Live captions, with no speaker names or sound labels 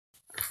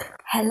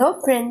Hello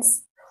friends,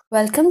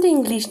 welcome to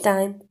English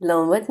Time.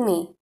 Learn with me.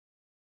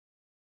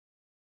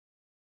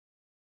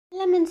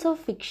 Elements of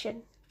fiction.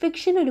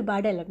 Fiction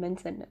ഒരുപാട്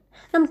elements ഉണ്ട്.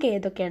 നമുക്ക്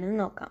ഏതൊക്കെയാണെന്ന്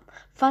നോക്കാം.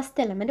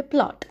 First element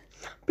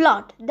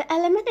plot. The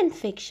element in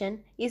fiction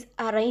is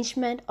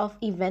arrangement of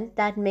event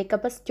that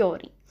makeup A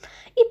story.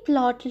 ഈ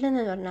പ്ലോട്ടിൽ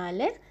എന്ന് പറഞ്ഞാൽ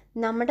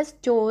നമ്മുടെ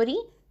story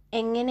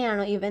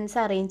എങ്ങനെയാണോ ഇവൻറ്റ്സ്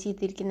അറേഞ്ച്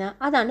ചെയ്തിരിക്കുന്നത്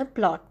അതാണ്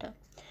plot.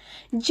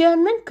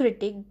 German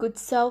critic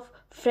Gustav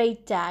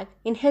Freytag,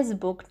 in his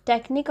book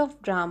Technique of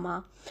Drama,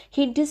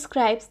 he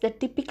describes the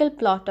typical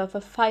plot of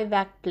a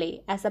five-act play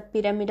as a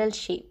pyramidal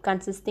shape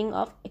consisting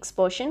of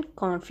exposition,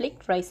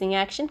 conflict, rising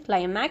action,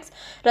 climax,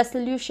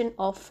 resolution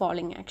of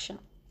falling action.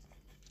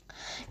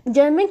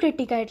 German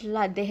ക്രിട്ടിക്കായിട്ടുള്ള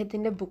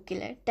അദ്ദേഹത്തിൻ്റെ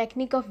ബുക്കിൽ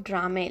technique of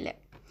ഡ്രാമയിൽ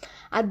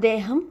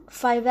അദ്ദേഹം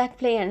 5-act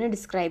play ആണ്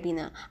describe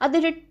ചെയ്യുന്നത്.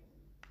 അതൊരു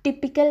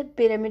typical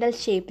pyramidal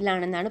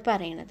ഷേപ്പിലാണെന്നാണ്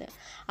പറയുന്നത്.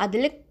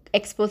 അതിൽ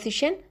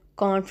exposition,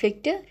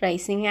 conflict,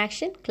 rising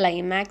action,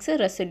 climax,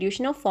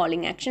 resolution of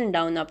falling action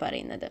ഉണ്ടാവുമെന്നാണ്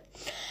പറയുന്നത്.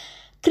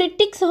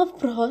 Critics of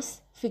pros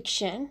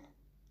fiction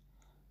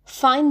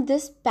find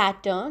this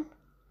pattern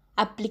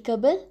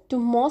applicable to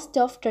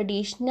most of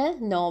traditional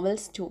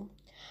novels to.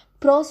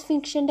 Pros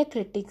ഫിക്ഷൻ്റെ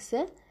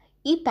critics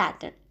ഈ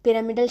pattern,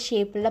 pyramidal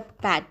ഷേപ്പുള്ള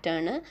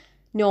pattern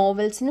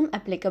നോവൽസിനും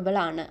applicable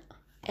ആണ്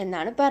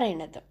എന്നാണ്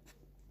പറയുന്നത്.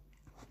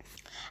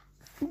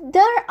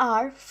 There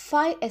are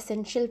 5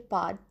 essential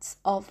parts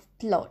of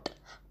plot.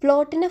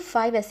 പ്ലോട്ടിന്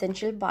 5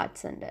 essential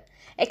parts ഉണ്ട്.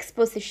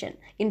 Exposition,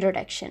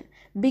 introduction,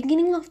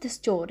 beginning of the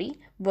story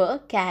where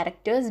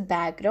characters,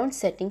 background,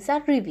 settings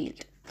R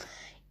revealed.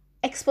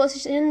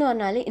 Exposition എന്ന്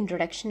പറഞ്ഞാൽ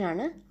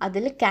ഇൻട്രൊഡക്ഷനാണ്.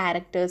 അതിൽ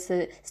characters,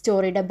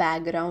 സ്റ്റോറിയുടെ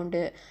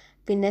background,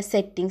 പിന്നെ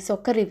settings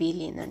ഒക്കെ റിവീൽ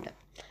ചെയ്യുന്നുണ്ട്.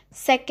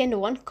 Second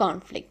one,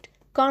 conflict.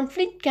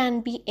 Conflict can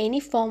be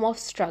any form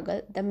of struggle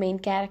the main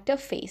character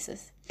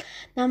faces.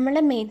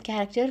 നമ്മളെ main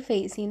character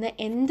face ചെയ്യുന്ന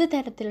എന്ത്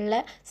തരത്തിലുള്ള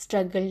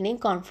സ്ട്രഗിളിനെയും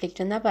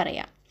കോൺഫ്ലിക്റ്റ് എന്നാണ്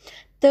പറയുക.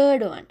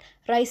 Third one,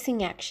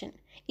 rising action.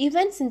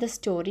 Events in the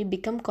story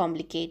become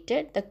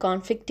complicated, the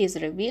conflict is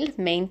revealed,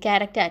 main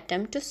character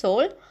attempt to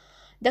solve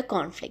the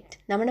conflict.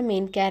 നമ്മുടെ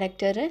main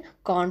character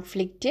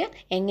conflict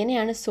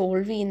എങ്ങനെയാണ്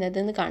solve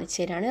ചെയ്യുന്നതെന്ന് കാണിച്ചു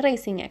തരാണ്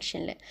റൈസിങ്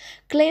ആക്ഷനിൽ.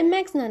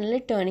 ക്ലൈമാക്സ് എന്ന്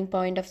പറഞ്ഞാൽ ടേണിംഗ്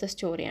പോയിൻ്റ് ഓഫ് ദ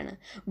സ്റ്റോറിയാണ്.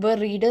 Were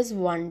readers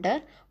wonder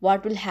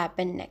what will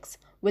happen next,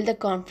 will the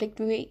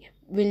conflict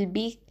will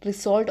be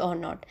resolve or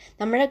not.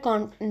 നമ്മുടെ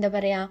എന്താ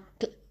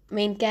പറയുക,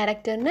 മെയിൻ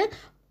ക്യാരക്ടറിന്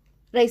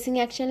റൈസിങ്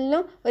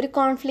ആക്ഷനിലും ഒരു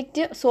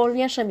കോൺഫ്ലിക്റ്റ് സോൾവ്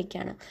ചെയ്യാൻ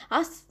ശ്രമിക്കുകയാണ്. ആ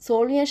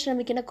സോൾവ് ചെയ്യാൻ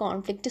ശ്രമിക്കുന്ന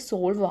കോൺഫ്ലിക്റ്റ്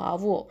സോൾവ്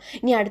ആവുമോ,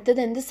 ഇനി അടുത്തത്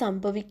എന്ത്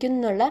സംഭവിക്കും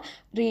എന്നുള്ള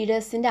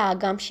റീഡേഴ്സിൻ്റെ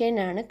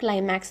ആകാംക്ഷയാണ്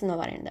ക്ലൈമാക്സ് എന്ന്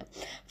പറയുന്നത്.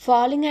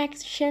 ഫോളിങ്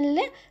ആക്ഷനിൽ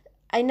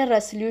അതിൻ്റെ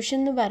റെസൊല്യൂഷൻ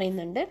എന്ന്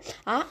പറയുന്നുണ്ട്.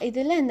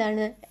 ഇതിൽ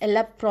എന്താണ്,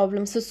 എല്ലാ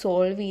പ്രോബ്ലംസും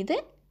സോൾവ് ചെയ്ത്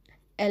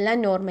എല്ലാം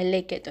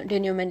നോർമലിലേക്ക് എത്തും,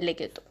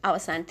 ഡെന്യൂമെൻറ്റിലേക്ക് എത്തും,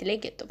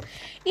 അവസാനത്തിലേക്ക് എത്തും.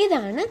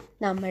 ഇതാണ്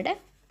നമ്മുടെ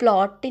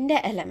പ്ലോട്ടിൻ്റെ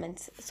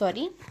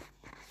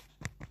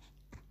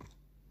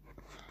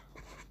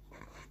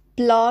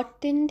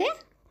പ്ലോട്ടിൻ്റെ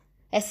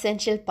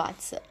എസെൻഷ്യൽ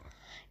പാർട്സ്.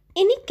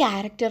 ഇനി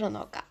ക്യാരക്ടർ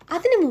നോക്കാം.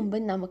 അതിനു മുമ്പ്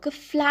നമുക്ക്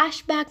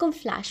ഫ്ലാഷ് ബാക്കും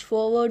ഫ്ലാഷ്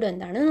ഫോർവേഡും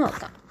എന്താണെന്ന്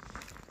നോക്കാം.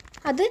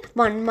 അത്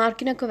 1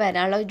 മാർക്കിനൊക്കെ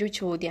വരാനുള്ള ഒരു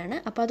ചോദ്യമാണ്,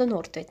 അപ്പോൾ അതൊന്ന്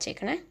ഓർത്ത്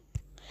വെച്ചേക്കണേ.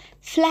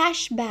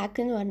 ഫ്ലാഷ് ബാക്ക്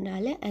എന്ന്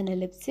പറഞ്ഞാൽ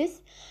അനലിപ്സിസ്,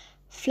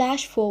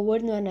 ഫ്ലാഷ്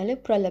ഫോർവേഡ് എന്ന് പറഞ്ഞാൽ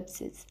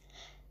പ്രൊലപ്സിസ്.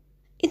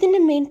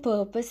 ഇതിൻ്റെ മെയിൻ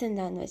പേർപ്പസ്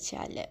എന്താണെന്ന്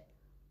വെച്ചാൽ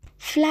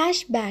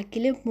ഫ്ലാഷ്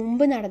ബാക്കിൽ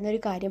മുമ്പ് നടന്നൊരു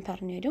കാര്യം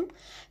പറഞ്ഞു തരും,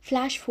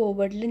 ഫ്ലാഷ്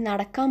ഫോർവേഡിൽ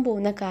നടക്കാൻ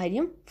പോകുന്ന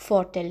കാര്യം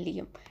ഫോർടെൽ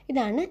ചെയ്യും.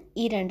 ഇതാണ്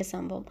ഈ 2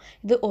 സംഭവം.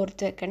 ഇത്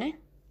ഓർത്ത് വെക്കണേ.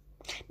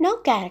 നൗ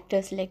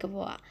ക്യാരക്ടേഴ്സിലേക്ക്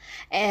പോവാം.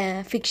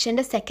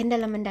 ഫിക്ഷൻ്റെ സെക്കൻഡ്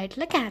എലമെൻ്റ്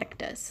ആയിട്ടുള്ള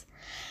characters.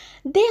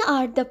 They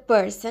are the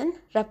person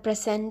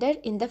represented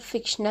in the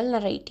fictional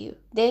narrative.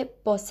 They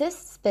possess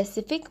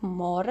specific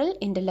moral,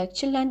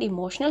 intellectual and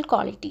emotional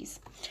qualities.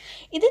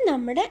 ഇത്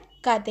നമ്മുടെ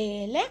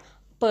കഥയിലെ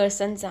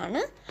പേഴ്സൺസ് ആണ്.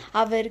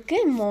 അവർക്ക്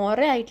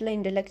മോറൽ ആയിട്ടുള്ള,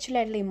 ഇൻ്റലക്ച്വൽ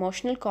ആയിട്ടുള്ള,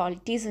 ഇമോഷണൽ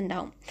ക്വാളിറ്റീസ്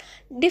ഉണ്ടാവും.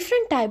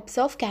 ഡിഫറെൻറ്റ് ടൈപ്സ്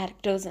ഓഫ്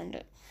ക്യാരക്ടേഴ്സ് ഉണ്ട്.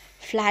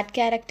 Flat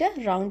character,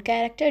 round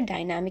character,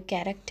 dynamic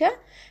character,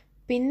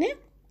 പിന്നെ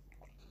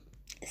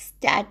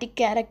static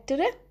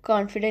character,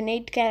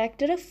 confident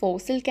character,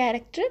 fossil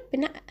character,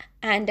 പിന്നെ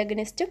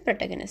ആൻറ്റഗണിസ്റ്റും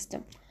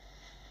പ്രൊട്ടഗണിസ്റ്റും.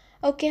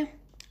 ഓക്കെ,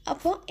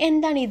 അപ്പോൾ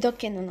എന്താണ്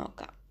ഇതൊക്കെ എന്ന്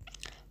നോക്കാം.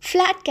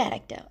 Flat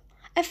character.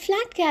 A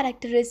flat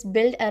character is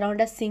built around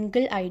a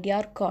single idea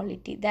or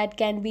quality that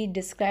can be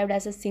described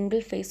as a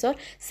single phrase or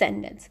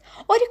sentence.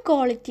 ഒരു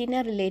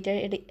ക്വാളിറ്റീനെ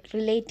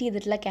relate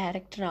ചെയ്തിട്ടുള്ള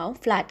ക്യാരക്ടറാവും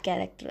flat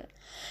character.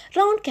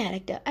 Round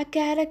character. A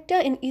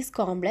character is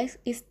complex,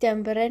 is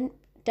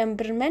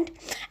temperament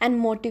and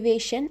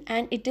motivation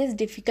and it is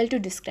difficult to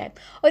describe.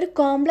 ഒരു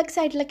complex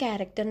ആയിട്ടുള്ള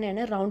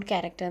ക്യാരക്ടറിനെയാണ് round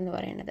character എന്ന്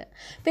പറയുന്നത്.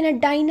 പിന്നെ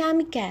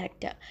dynamic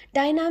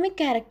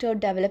character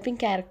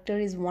developing character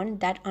is one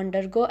that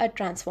undergo A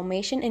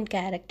transformation in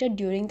character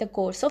during the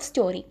course of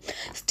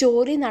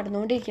story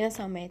നടന്നുകൊണ്ടിരിക്കുന്ന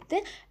സമയത്ത്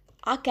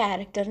ആ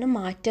ക്യാരക്ടറിന്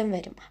മാറ്റം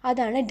വരും.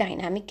 അതാണ്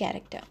ഡൈനാമിക്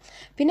ക്യാരക്ടർ.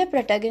 പിന്നെ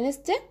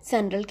protagonist,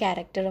 central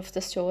character of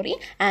the story.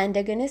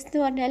 Antagonist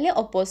എന്ന് പറഞ്ഞാൽ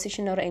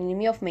opposition or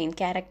enemy of main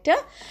character.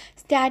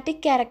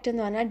 Static character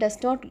എന്ന് പറഞ്ഞാൽ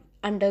does not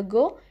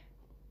undergo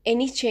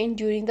any change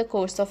during the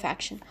course of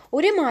action.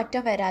 ഒരു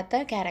മാറ്റം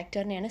വരാത്ത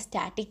ക്യാരക്ടറിനെയാണ്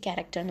സ്റ്റാറ്റിക്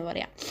ക്യാരക്ടർ എന്ന്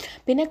പറയാം.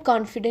 പിന്നെ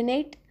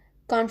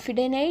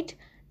കോൺഫിഡൻറ്റ്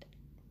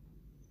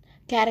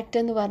character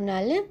എന്ന്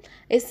പറഞ്ഞാൽ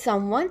is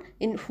someone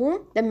in whom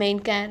the main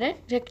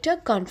character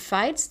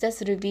confides, thus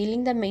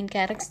revealing the main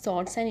character's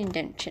thoughts and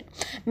intention.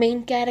 Main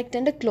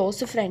ക്യാരക്ടറിൻ്റെ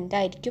close friend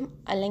ആയിരിക്കും,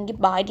 അല്ലെങ്കിൽ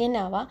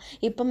ഭാര്യനാവാം.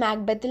 ഇപ്പം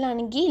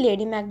മാക്ബത്തിലാണെങ്കിൽ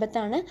ലേഡി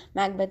മാക്ബത്താണ്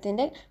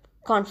മാക്ബത്തിൻ്റെ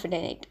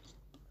കോൺഫിഡൻറ്റ്.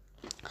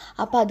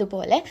 അപ്പോൾ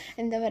അതുപോലെ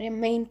എന്താ പറയുക,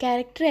 മെയിൻ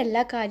ക്യാരക്ടർ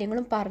എല്ലാ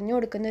കാര്യങ്ങളും പറഞ്ഞു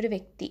കൊടുക്കുന്ന ഒരു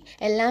വ്യക്തി,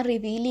 എല്ലാം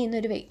റിവീൽ ചെയ്യുന്ന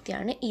ഒരു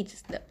വ്യക്തിയാണ്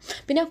ഇത്.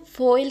 പിന്നെ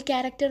ഫോയിൽ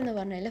ക്യാരക്ടർ എന്ന്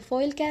പറഞ്ഞാൽ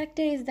foil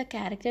character is the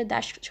character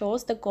that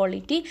shows the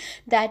quality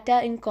that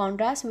are in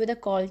contrast with the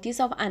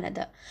qualities of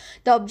another.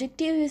 The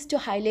objective is to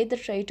highlight the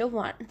trait of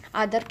one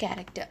other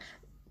character.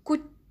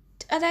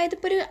 അതായത്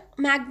ഇപ്പോൾ ഒരു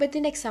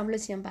മാക്ബത്തിൻ്റെ example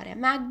വെച്ച് ഞാൻ പറയാം.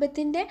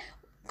 മാക്ബത്തിൻ്റെ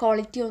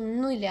quality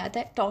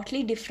ഒന്നുമില്ലാതെ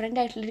totally different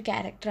ആയിട്ടുള്ളൊരു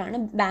ക്യാരക്ടറാണ്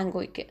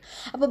ബാങ്കോയ്ക്ക്.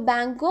 അപ്പോൾ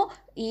ബാങ്കോ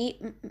ഈ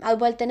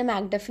അതുപോലെ തന്നെ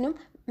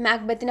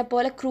മാക്ബത്തിനെ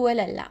പോലെ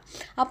ക്രൂവലല്ല.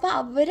 അപ്പോൾ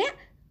അവർ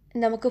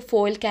നമുക്ക്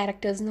ഫോയിൽ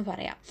ക്യാരക്ടേഴ്സ് എന്ന്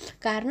പറയാം.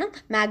 കാരണം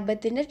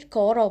മാക്ബത്തിൻ്റെ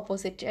കോർ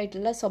ഓപ്പോസിറ്റ്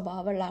ആയിട്ടുള്ള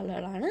സ്വഭാവമുള്ള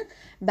ആളുകളാണ്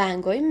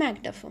ബാങ്കോയും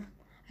മാക്ഡഫും.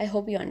 I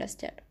hope you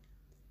understand.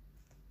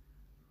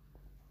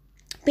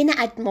 പിന്നെ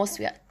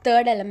atmosphere,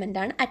 third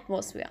എലമെൻ്റാണ്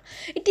atmosphere.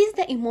 It is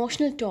the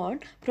emotional tone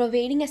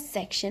providing A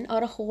section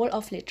or A whole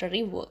of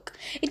literary work.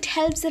 It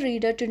helps the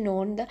reader to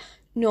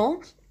know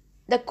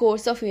the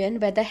course of event,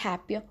 whether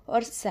happy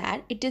or sad.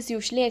 It is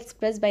usually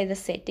expressed by the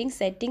setting.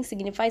 Setting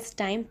signifies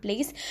time,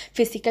 place,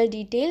 physical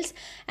details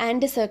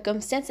and the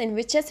circumstance in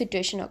which a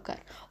situation occur.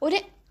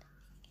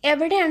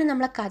 എവിടെയാണ്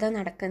നമ്മളെ കഥ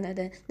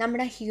നടക്കുന്നത്,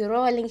 നമ്മുടെ hero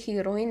അല്ലെങ്കിൽ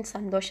heroine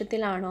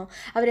സന്തോഷത്തിലാണോ,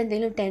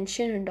 അവരെന്തെങ്കിലും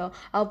tension ഉണ്ടോ,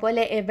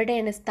 അതുപോലെ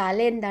എവിടെയാണ്,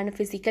 സ്ഥലം എന്താണ്,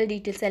 ഫിസിക്കൽ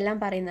ഡീറ്റെയിൽസ് എല്ലാം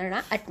പറയുന്നതാണ്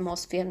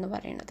അറ്റ്മോസ്ഫിയർ എന്ന്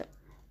പറയുന്നത്.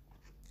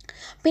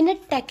 പിന്നെ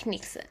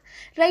techniques.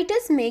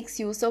 Writers makes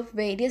use of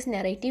various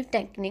narrative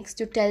techniques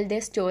to tell the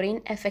story in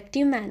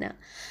effective manor.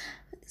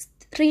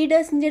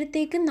 റീഡേഴ്സിൻ്റെ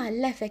അടുത്തേക്ക്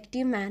നല്ല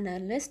എഫക്റ്റീവ്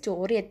മാനറിൽ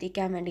സ്റ്റോറി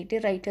എത്തിക്കാൻ വേണ്ടിയിട്ട്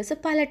റൈറ്റേഴ്സ്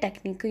പല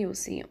ടെക്നിക്ക്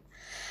യൂസ് ചെയ്യും.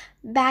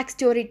 Back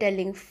story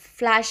telling,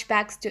 flash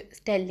back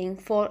telling,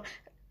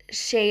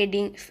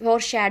 four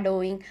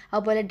shadowing,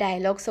 അതുപോലെ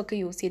ഡയലോഗ്സ് ഒക്കെ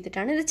യൂസ്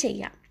ചെയ്തിട്ടാണ് ഇത്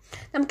ചെയ്യുക.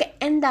 നമുക്ക്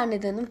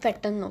എന്താണിതെന്നും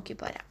പെട്ടെന്ന് നോക്കി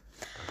പോരാം.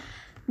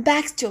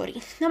 ബാക്ക് സ്റ്റോറി,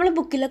 നമ്മൾ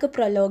ബുക്കിലൊക്കെ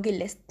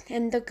പ്രൊലോഗില്ലേ,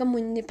 എന്തൊക്കെ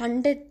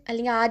പണ്ട്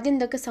അല്ലെങ്കിൽ ആദ്യം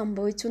എന്തൊക്കെ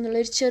സംഭവിച്ചു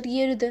എന്നുള്ളൊരു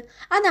ചെറിയൊരിത്,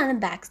 അതാണ്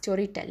ബാക്ക്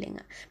സ്റ്റോറി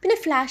ടെല്ലിങ്. പിന്നെ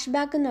ഫ്ലാഷ്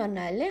ബാക്ക് എന്ന്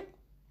പറഞ്ഞാൽ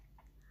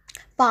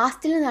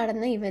പാസ്റ്റിൽ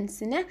നടന്ന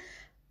ഇവൻസിനെ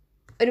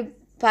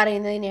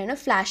പറയുന്നതിനെയാണ്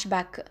ഫ്ലാഷ്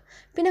ബാക്ക്.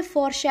 പിന്നെ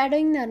ഫോർ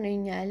ഷാഡോയിങ് എന്ന് പറഞ്ഞു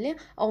കഴിഞ്ഞാൽ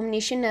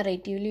ഓംനിഷൻ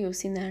നെറേറ്റീവിൽ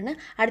യൂസ് ചെയ്യുന്നതാണ്.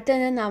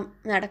 അടുത്തത്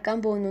നടക്കാൻ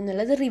പോകുന്നു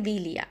എന്നുള്ളത്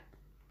റിവീൽ ചെയ്യുക.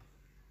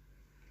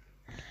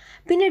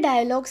 പിന്നെ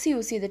ഡയലോഗ്സ്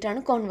യൂസ്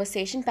ചെയ്തിട്ടാണ്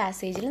കോൺവെർസേഷൻ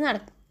പാസേജിൽ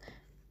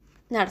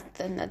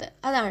നടത്തുന്നത്,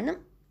 അതാണ്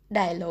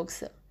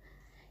ഡയലോഗ്സ്.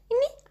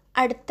 ഇനി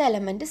അടുത്ത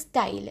element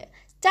style.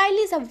 Style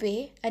is a way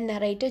A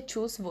narrator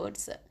choose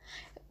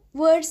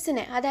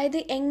വേർഡ്സിനെ, അതായത്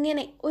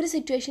എങ്ങനെ ഒരു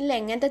സിറ്റുവേഷനിൽ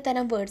എങ്ങനത്തെ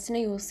തരം വേർഡ്സിനെ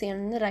യൂസ്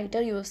ചെയ്യണമെന്ന്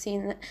റൈറ്റർ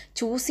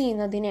ചൂസ്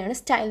ചെയ്യുന്നതിനെയാണ്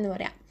സ്റ്റൈൽ എന്ന്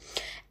പറയാം.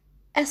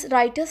 As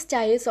writer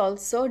style is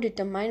also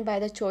determined by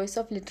the choice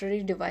of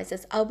literary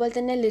devices. അതുപോലെ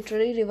തന്നെ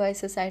ലിറ്റററി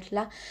ഡിവൈസസ്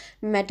ആയിട്ടുള്ള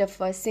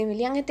മെറ്റഫേഴ്സ്,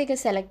 സിമിലി അങ്ങനത്തെയൊക്കെ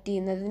സെലക്ട്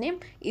ചെയ്യുന്നതിനെയും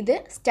ഇത്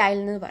സ്റ്റൈൽ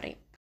എന്ന് പറയും.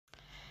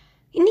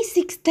 ഇനി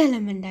സിക്സ്ത്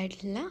എലമെൻ്റ്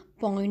ആയിട്ടുള്ള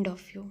point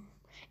of view.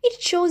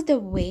 It shows the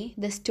way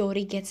the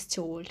story gets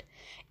told.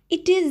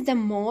 It is the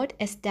mode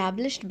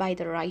established by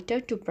the writer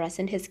to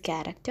present his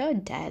character,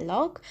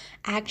 dialogue,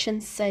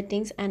 actions,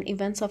 settings and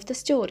events of the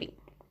story.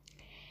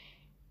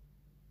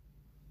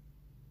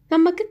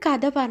 നമുക്ക്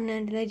കഥ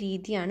പറഞ്ഞിരുന്ന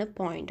രീതിയാണ്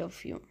point of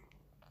view.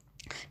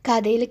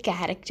 കഥയിൽ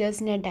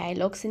ക്യാരക്ടേഴ്സിനെ,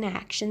 ഡയലോഗ്സിനെ,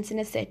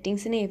 ആക്ഷൻസിനെ,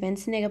 സെറ്റിങ്സിനെ,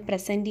 ഇവൻസിനെയൊക്കെ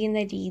present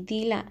ചെയ്യുന്ന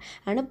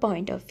രീതിയിലാണ്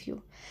point of view.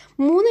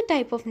 3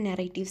 type of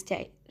narrative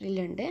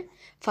സ്റ്റൈലുണ്ട്: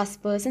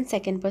 first person,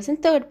 second person,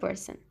 third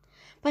person.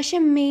 പക്ഷേ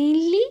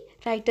mainly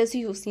writers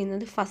use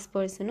ചെയ്യുന്നത് first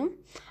പേഴ്സണും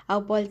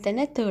അതുപോലെ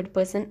തന്നെ തേർഡ്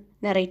പേഴ്സൺ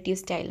നെറേറ്റീവ്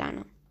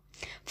സ്റ്റൈലാണ്.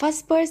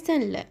 First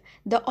പേഴ്സണിൽ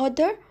the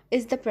author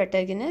is the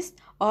പ്രൊട്ടഗനിസ്റ്റ്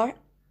or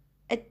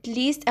at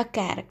least A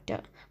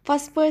character.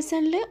 First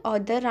പേഴ്സണിൽ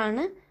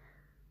ഓഥറാണ്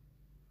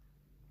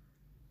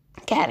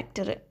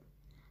character,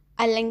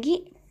 അല്ലെങ്കിൽ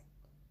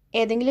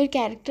ഏതെങ്കിലും ഒരു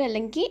character,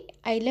 അല്ലെങ്കിൽ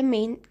അതിലെ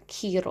മെയിൻ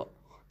ഹീറോ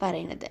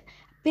പറയുന്നത്.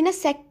 പിന്നെ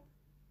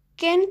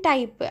സെക്കൻഡ്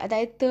ടൈപ്പ്,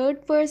 അതായത്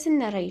third person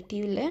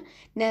നെറേറ്റീവിൽ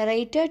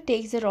narrator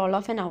takes the role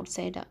of an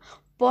outsider.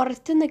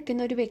 പുറത്ത്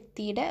നിൽക്കുന്ന ഒരു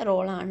വ്യക്തിയുടെ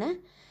റോളാണ്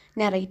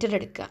നെറേറ്റർ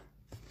എടുക്കുക.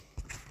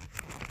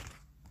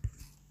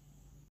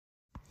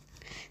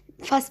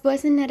 ഫസ്റ്റ്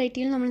പേഴ്സൺ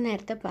നെറേറ്റീവിൽ നമ്മൾ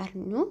നേരത്തെ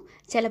പറഞ്ഞു,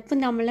 ചിലപ്പോൾ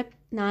നമ്മളെ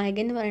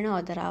നായകൻ എന്ന് പറയുന്ന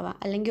ഓഥറാവാം,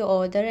 അല്ലെങ്കിൽ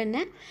ഓഥർ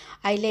തന്നെ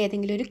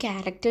അതിലേതെങ്കിലും ഒരു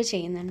ക്യാരക്ടർ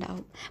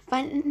ചെയ്യുന്നുണ്ടാവും.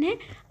 പിന്നെ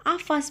ആ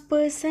first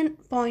person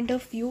point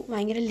of view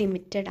ഭയങ്കര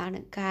ലിമിറ്റഡ് ആണ്.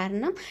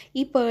 കാരണം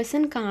ഈ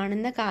പേഴ്സൺ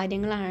കാണുന്ന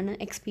കാര്യങ്ങളാണ്,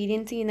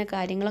 എക്സ്പീരിയൻസ് ചെയ്യുന്ന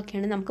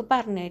കാര്യങ്ങളൊക്കെയാണ് നമുക്ക്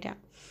പറഞ്ഞു തരാം.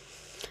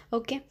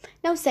 Okay,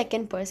 now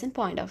second person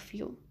point of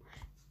view.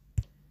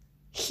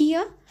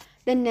 Here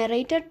the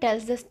narrator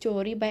tells the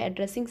story by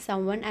addressing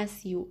someone as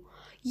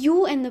you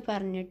എന്ന്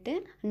പറഞ്ഞിട്ട്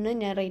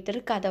നെറേറ്റർ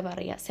കഥ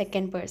പറയുക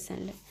സെക്കൻഡ്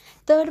പേഴ്സണിൽ.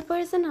 തേർഡ്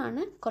പേഴ്സൺ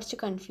ആണ് കുറച്ച്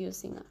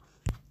confusing.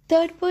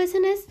 Third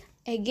person is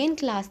again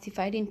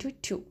classified in to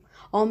 2: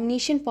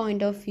 omniscient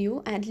point of view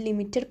and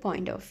limited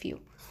point of view.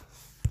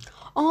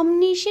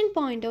 ഓംനീഷ്യൻ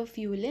point of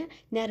വ്യൂവിൽ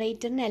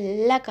നെറേറ്ററിന്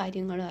എല്ലാ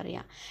കാര്യങ്ങളും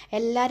അറിയാം.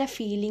 എല്ലാവരുടെ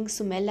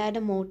ഫീലിങ്സും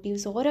എല്ലാവരുടെ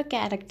മോട്ടീവ്സും ഓരോ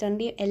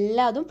ക്യാരക്ടറിൻ്റെയും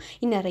എല്ലാതും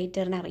ഈ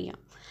നെറേറ്ററിന് അറിയാം.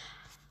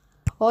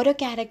 ഓരോ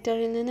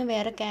ക്യാരക്ടറിൽ നിന്ന്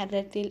വേറെ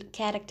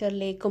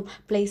ക്യാരക്ടറിലേക്കും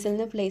പ്ലേസിൽ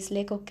നിന്ന്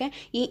പ്ലേസിലേക്കൊക്കെ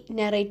ഈ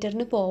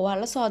നെറേറ്ററിന്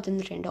പോകാനുള്ള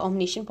സ്വാതന്ത്ര്യമുണ്ട്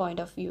ഓംനീഷ്യൻ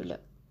പോയിൻ്റ് ഓഫ് വ്യൂവിൽ.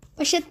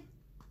 പക്ഷെ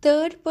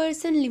third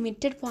person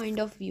limited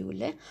point of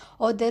വ്യൂവിൽ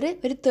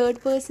ഒരു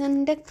തേർഡ്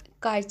പേഴ്സണിൻ്റെ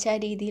കാഴ്ച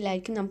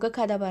രീതിയിലായിരിക്കും നമുക്ക്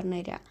കഥ പറഞ്ഞു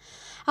തരിക.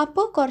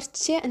 അപ്പോൾ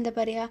കുറച്ച് എന്താ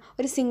പറയുക,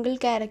 ഒരു സിംഗിൾ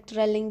ക്യാരക്ടർ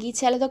അല്ലെങ്കിൽ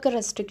ചിലതൊക്കെ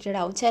റെസ്ട്രിക്റ്റഡ്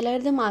ആവും.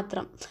 ചിലരത്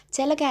മാത്രം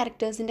ചില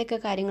ക്യാരക്ടേഴ്സിൻ്റെ ഒക്കെ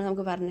കാര്യങ്ങൾ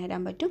നമുക്ക് പറഞ്ഞു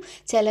തരാൻ പറ്റും,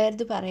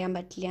 ചിലരത് പറയാൻ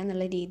പറ്റില്ല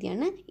എന്നുള്ള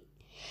രീതിയാണ്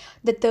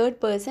the third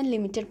person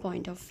limited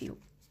point of view.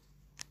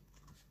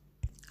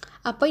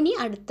 അപ്പോൾ ഇനി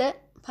അടുത്ത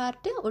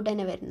പാർട്ട്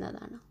ഉടനെ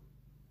വരുന്നതാണ്.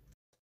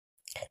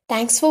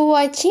 Thanks for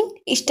watching.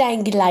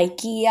 ഇഷ്ടമായെങ്കിൽ ലൈക്ക്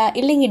ചെയ്യുക,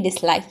 ഇല്ലെങ്കിൽ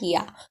ഡിസ്ലൈക്ക്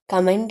ചെയ്യുക,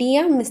 കമൻറ്റ്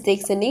ചെയ്യുക,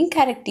 മിസ്റ്റേക്സ് ഉണ്ടെങ്കിൽ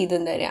കറക്റ്റ് ചെയ്തു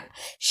തരിക.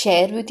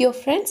 Share with your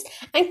friends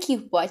and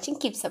keep watching,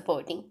 keep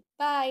supporting.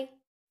 By.